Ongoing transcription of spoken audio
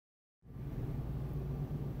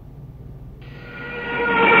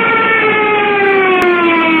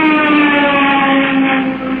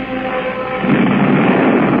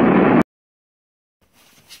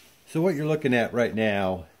So what you're looking at right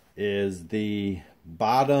now is the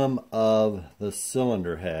bottom of the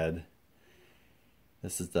cylinder head.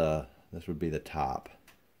 This would be the top.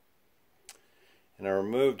 And I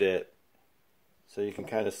removed it so you can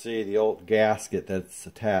kind of see the old gasket that's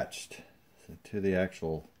attached to the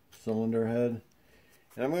actual cylinder head.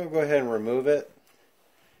 And I'm going to go ahead and remove it.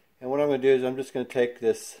 And what I'm going to do is I'm just going to take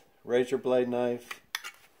this razor blade knife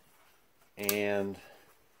and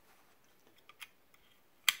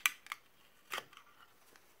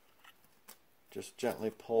just gently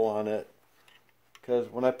pull on it, because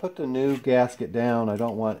when I put the new gasket down, I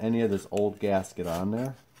don't want any of this old gasket on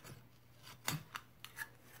there.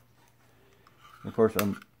 Of course,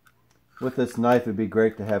 with this knife, it'd be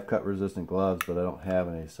great to have cut resistant gloves, but I don't have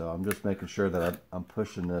any, so I'm just making sure that I'm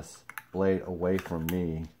pushing this blade away from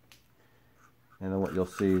me. And then what you'll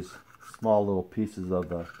see is small little pieces of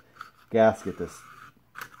the gasket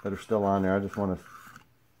that are still on there. I just want to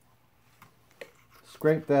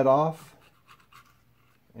scrape that off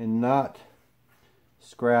and not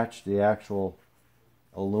scratch the actual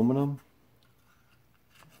aluminum.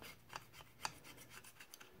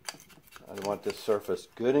 I want this surface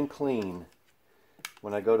good and clean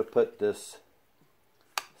when I go to put this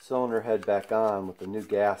cylinder head back on with the new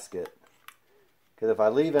gasket. Because if I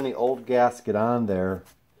leave any old gasket on there,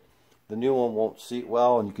 the new one won't seat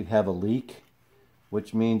well and you could have a leak,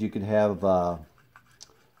 which means you could have a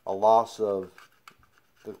loss of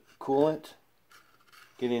the coolant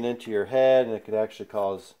getting into your head, and it could actually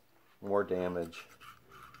cause more damage.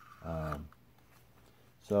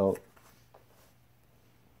 So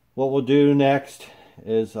what we'll do next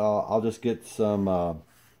is I'll just get some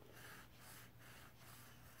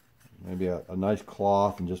maybe a nice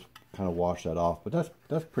cloth and just kind of wash that off, but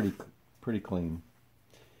that's pretty clean.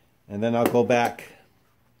 And then I'll go back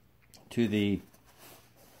to the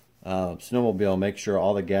snowmobile, make sure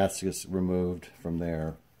all the gas is removed from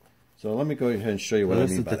there. So let me go ahead and show you what I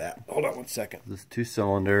mean by that. Hold on one second. There's 2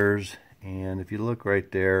 cylinders, and if you look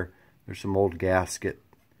right there, there's some old gasket.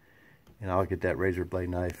 And I'll get that razor blade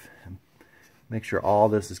knife and make sure all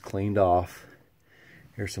this is cleaned off.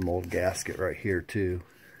 Here's some old gasket right here too.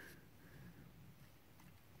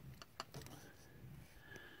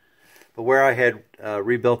 But where I had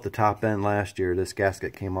rebuilt the top end last year, this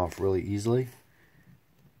gasket came off really easily.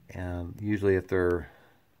 And usually if they're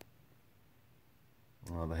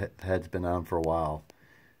the head's been on for a while,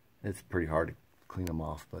 it's pretty hard to clean them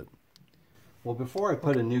off. But well, before I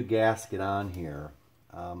put a new gasket on here,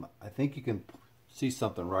 I think you can see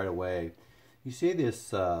something right away. You see this,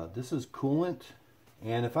 this is coolant,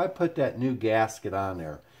 and if I put that new gasket on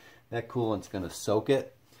there, that coolant's going to soak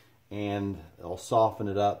it and it'll soften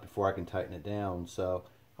it up before I can tighten it down. So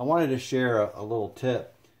I wanted to share a little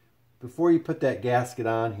tip. Before you put that gasket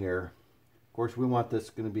on here, of course we want this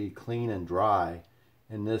going to be clean and dry,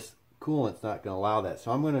 and this coolant's not going to allow that.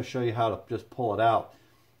 So I'm going to show you how to just pull it out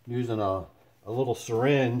using a little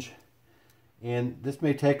syringe. And this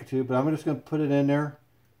may take a two, but I'm just going to put it in there.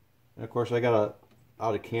 And of course I got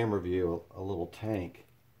out of camera view a little tank.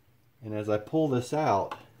 And as I pull this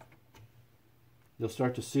out, you'll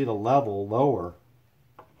start to see the level lower.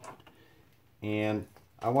 And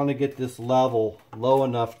I want to get this level low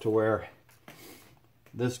enough to where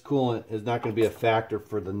this coolant is not going to be a factor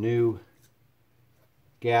for the new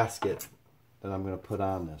gasket that I'm going to put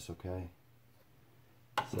on this, okay?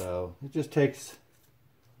 So it just takes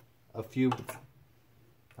a few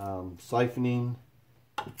siphoning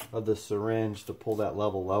of the syringe to pull that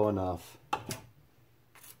level low enough.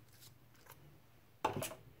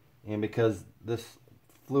 And because this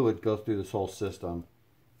fluid goes through this whole system,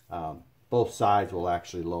 both sides will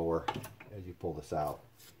actually lower as you pull this out.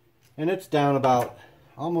 And it's down about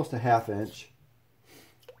almost a ½ inch,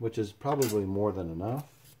 which is probably more than enough.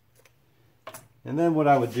 And then what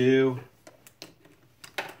I would do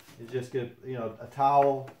is just get, a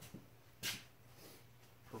towel.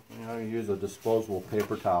 I use a disposable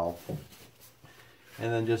paper towel,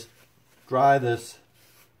 and then just dry this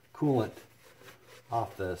coolant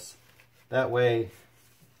off this. That way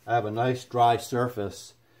I have a nice dry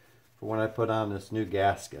surface for when I put on this new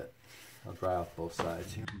gasket. I'll dry off both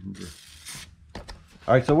sides here.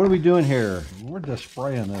 Alright, so what are we doing here? We're just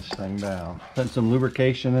spraying this thing down. Putting some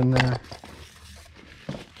lubrication in there.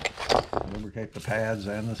 Lubricate the pads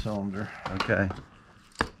and the cylinder. Okay.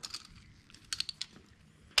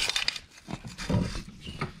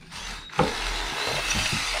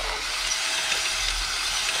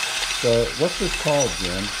 So what's this called,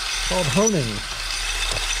 Jim? It's called honing.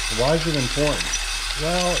 Why is it important?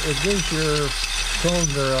 Well, it gives your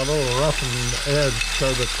cylinder a little roughened edge so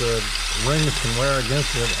that the rings can wear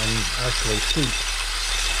against it and actually seat.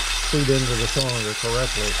 feed into the cylinder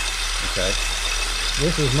correctly. Okay.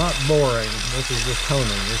 This is not boring. This is just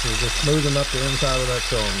honing. This is just smoothing up the inside of that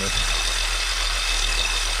cylinder.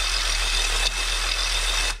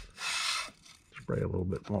 Spray a little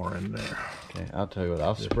bit more in there. Okay, I'll tell you what,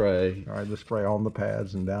 I'll spray. All right, just spray on the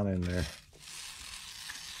pads and down in there.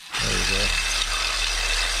 There you go.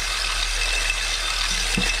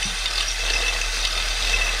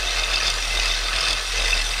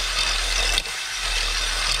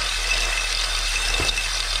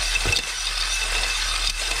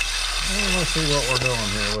 Let's see what we're doing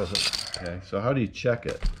here with it. Okay, so how do you check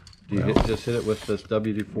it? Do you just hit it with this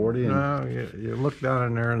WD-40? No, you look down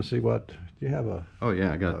in there and see what. Do you have a? Oh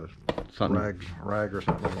yeah, I got something. Rag or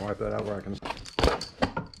something. I can wipe that out where I can.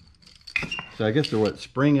 So I guess they're what,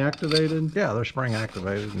 spring activated? Yeah, they're spring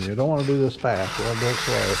activated, and you don't want to do this fast. You want to do it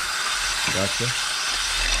slow. Gotcha.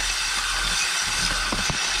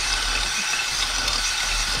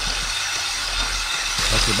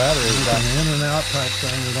 Like your battery is an in and out type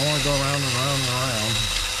thing. You don't want to go around and around and around.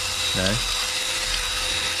 Okay.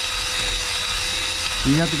 Do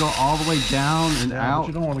you have to go all the way down and out? But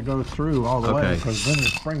you don't want to go through all the way, Okay. because then the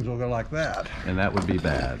springs will go like that. And that would be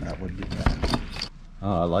bad. That would be bad.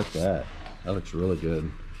 Oh, I like that. That looks really good.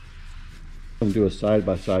 I'm going to do a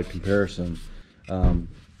side-by-side comparison.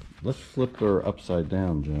 Let's flip her upside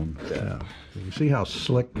down, Jim. Yeah. You see how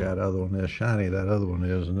slick that other one is, shiny that other one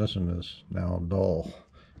is, and this one is now dull.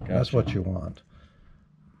 Gotcha. That's what you want.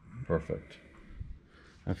 Perfect.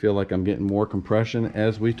 I feel like I'm getting more compression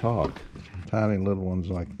as we talk. Tiny little ones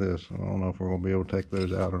like this. I don't know if we're going to be able to take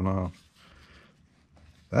those out or not.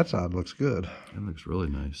 That side looks good. It looks really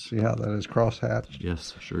nice. See how that is cross-hatched?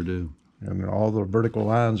 Yes, sure do. And all the vertical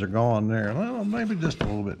lines are gone there. Well, maybe just a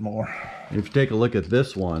little bit more. If you take a look at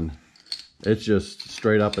this one, it's just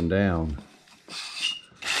straight up and down.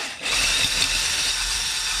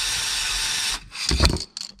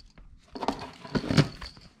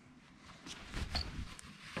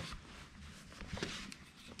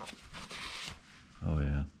 Oh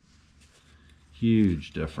yeah,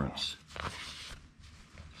 huge difference.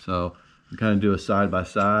 So we kind of do a side by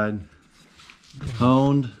side,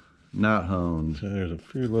 honed, not honed. So there's a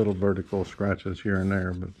few little vertical scratches here and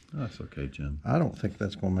there, but That's okay, Jim. I don't think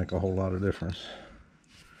that's going to make a whole lot of difference.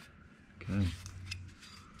 Okay.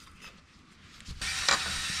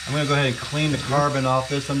 I'm going to go ahead and clean the carbon off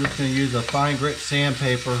this. I'm just going to use a fine grit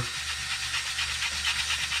sandpaper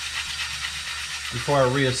before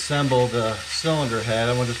I reassemble the cylinder head.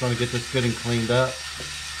 I just want to get this good and cleaned up.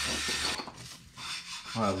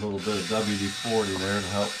 I'll have a little bit of WD-40 there to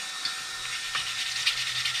help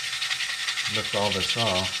lift all this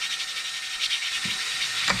off.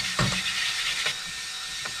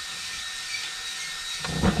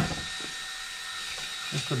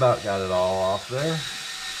 Just about got it all off there.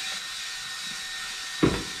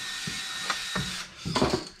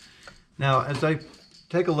 Now, as I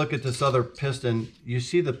take a look at this other piston, you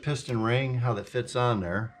see the piston ring, how that fits on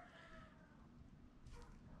there.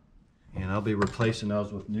 And I'll be replacing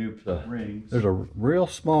those with new rings. There's a real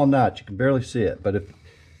small notch, you can barely see it, but if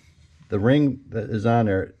the ring that is on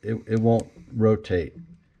there, it won't rotate.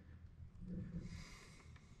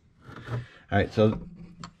 All right, so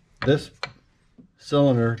this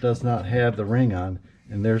cylinder does not have the ring on,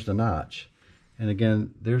 and there's the notch. And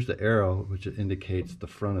again, there's the arrow, which indicates the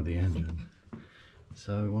front of the engine.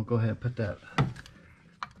 So we'll go ahead and put that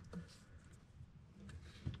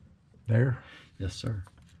There? Yes, sir.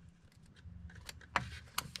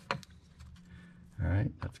 All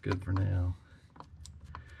right, that's good for now.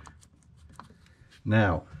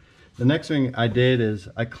 Now, the next thing I did is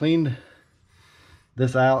I cleaned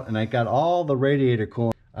this out and I got all the radiator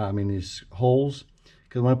coolant, these holes,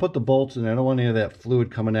 because when I put the bolts in there, I don't want any of that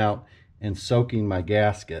fluid coming out and soaking my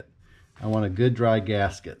gasket. I want a good dry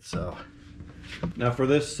gasket. So now for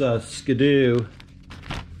this skidoo,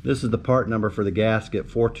 this is the part number for the gasket,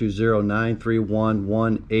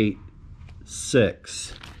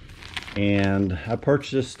 420-931-186. And I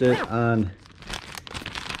purchased it on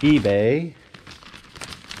eBay.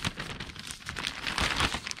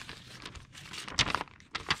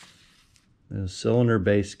 The cylinder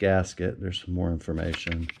base gasket, there's some more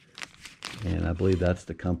information. And I believe that's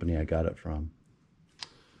the company I got it from.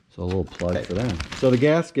 So a little plug for them. So the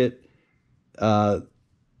gasket has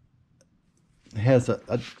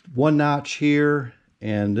a one notch here,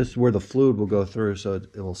 and this is where the fluid will go through. So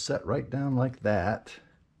it will set right down like that.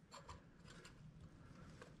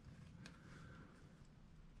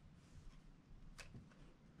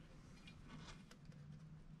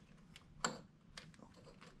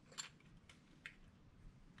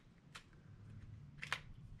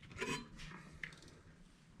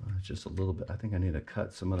 just a little bit. I think I need to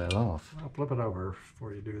cut some of that off. I'll flip it over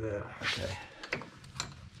before you do that. Okay.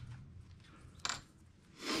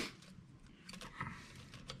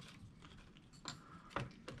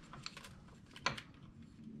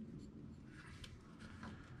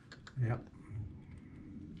 Yep.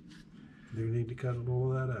 Do need to cut a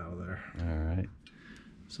little of that out of there. All right.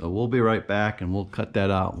 So we'll be right back and we'll cut that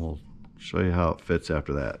out and we'll show you how it fits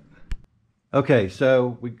after that. Okay,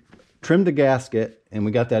 so we trimmed the gasket and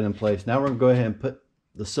we got that in place. Now we're going to go ahead and put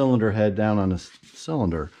the cylinder head down on the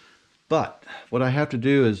cylinder. But what I have to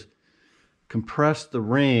do is compress the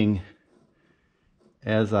ring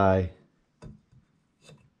as I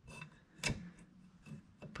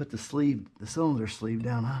put the cylinder sleeve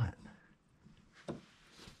down on it.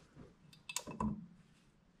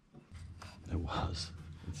 It was.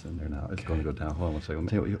 It's in there now. It's going to go down. Hold on one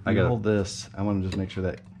second. I got to hold this. I want to just make sure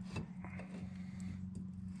that.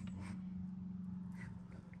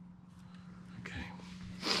 Okay.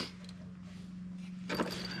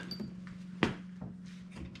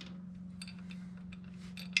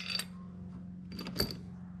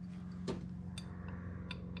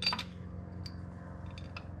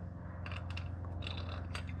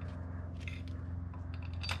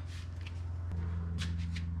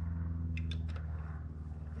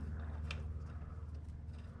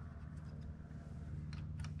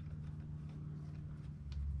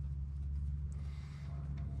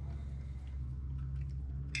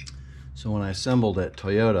 So when I assembled at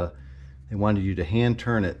Toyota, they wanted you to hand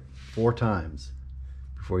turn it 4 times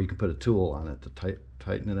before you can put a tool on it to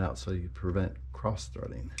tighten it out so you prevent cross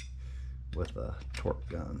threading with a torque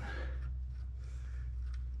gun.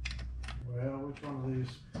 Well, which one of these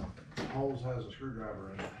holes has a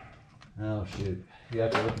screwdriver in it? Oh shoot, you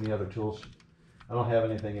have to look in the other tools. I don't have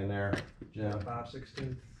anything in there, Jim.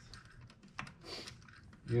 5/16.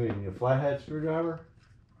 You need a flathead screwdriver?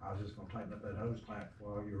 I was just going to tighten up that hose clamp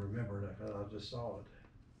while you remember that because I just saw it.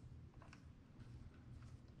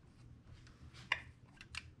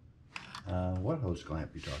 What hose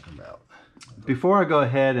clamp are you talking about? Before I go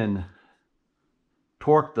ahead and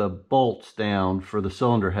torque the bolts down for the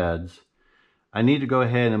cylinder heads, I need to go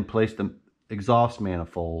ahead and place the exhaust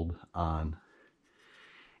manifold on.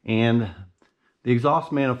 And the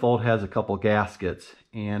exhaust manifold has a couple gaskets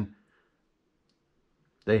and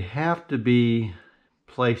they have to be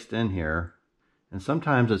placed in here, and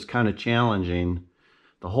sometimes it's kind of challenging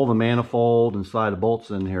to hold the manifold and slide the bolts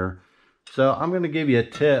in here. So I'm going to give you a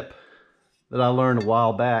tip that I learned a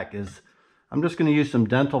while back. Is I'm just going to use some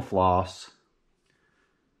dental floss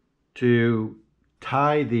to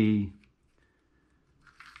tie the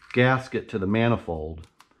gasket to the manifold,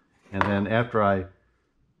 and then after I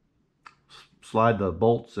slide the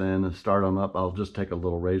bolts in and start them up, I'll just take a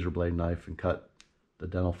little razor blade knife and cut the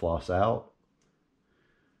dental floss out.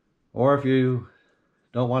 Or if you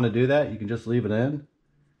don't want to do that, you can just leave it in.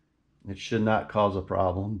 It should not cause a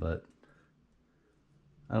problem, but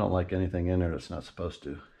I don't like anything in there that's not supposed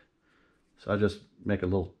to. So I just make a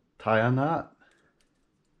little tie-on knot.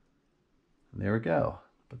 And there we go.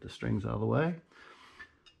 Put the strings out of the way.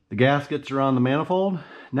 The gaskets are on the manifold.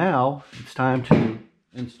 Now it's time to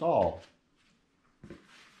install.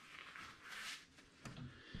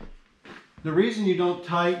 The reason you don't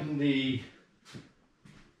tighten the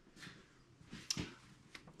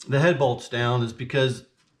head bolts down is because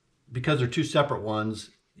they're 2 separate ones.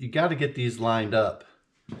 You got to get these lined up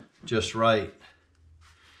just right.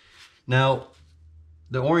 Now,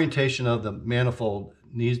 the orientation of the manifold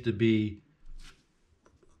needs to be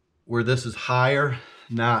where this is higher,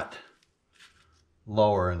 not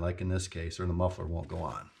lower, and like in this case, or the muffler won't go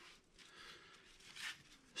on.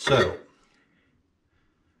 So,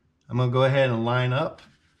 I'm going to go ahead and line up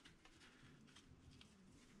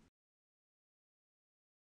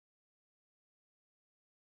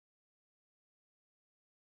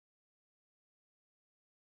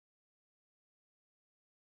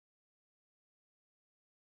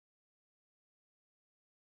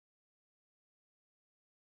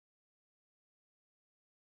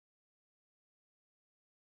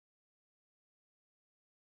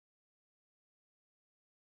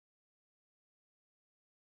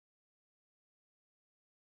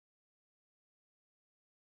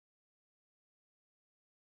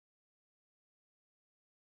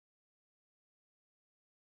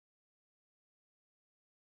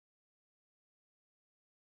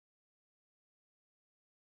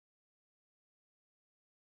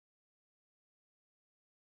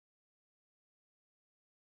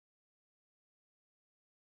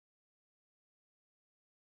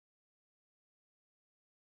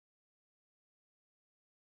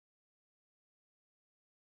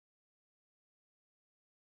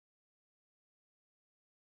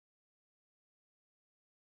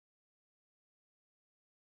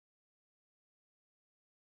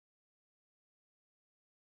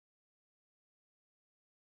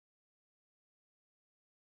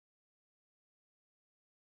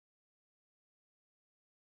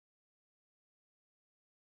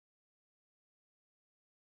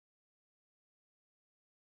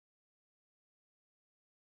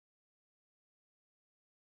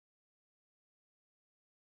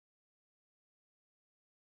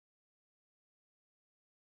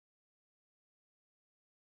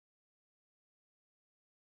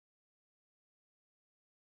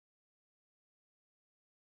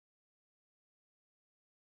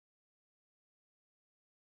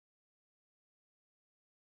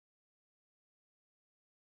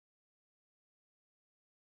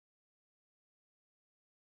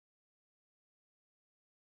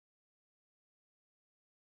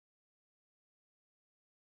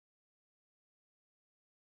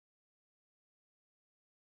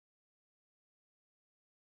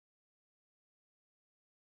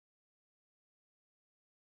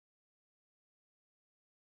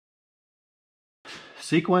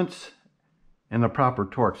sequence and the proper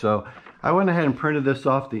torque. So I went ahead and printed this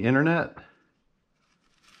off the internet.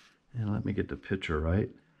 And let me get the picture right.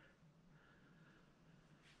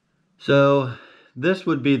 So this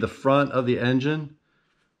would be the front of the engine.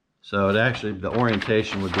 So it actually, the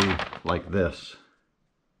orientation would be like this.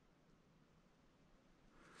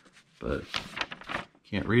 But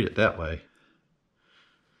can't read it that way.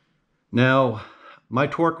 Now, my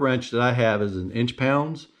torque wrench that I have is in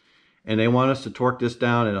inch-pounds, and they want us to torque this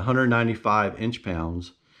down at 195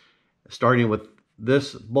 inch-pounds, starting with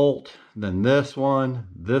this bolt, then this one,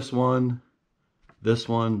 this one, this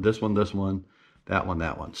one, this one, this one, that one,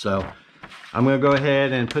 that one. So I'm going to go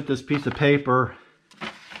ahead and put this piece of paper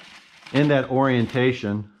in that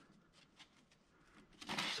orientation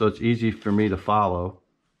so it's easy for me to follow.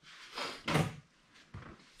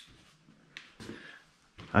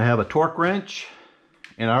 I have a torque wrench,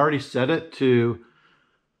 and I already set it to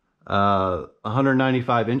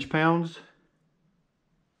 195 inch-pounds,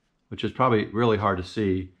 which is probably really hard to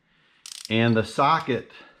see. And the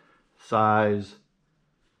socket size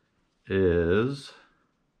is,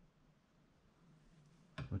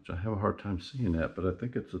 which I have a hard time seeing that, but I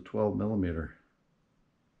think it's a 12 millimeter.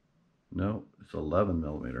 No, it's 11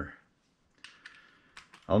 millimeter.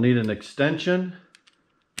 I'll need an extension.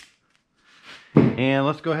 And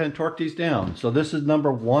let's go ahead and torque these down. So this is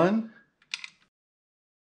number 1.